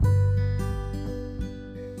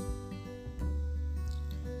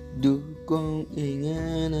Dukong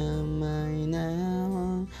inga na may na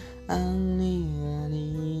ang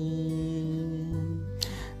niyanin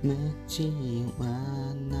Magchiyong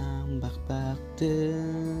anang bakbak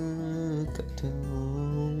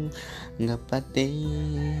katong Ngapatay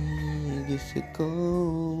gusto ko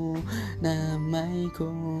na may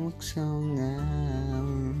kuksongaw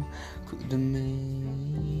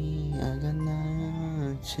Kudamay aga na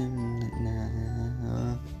siyang na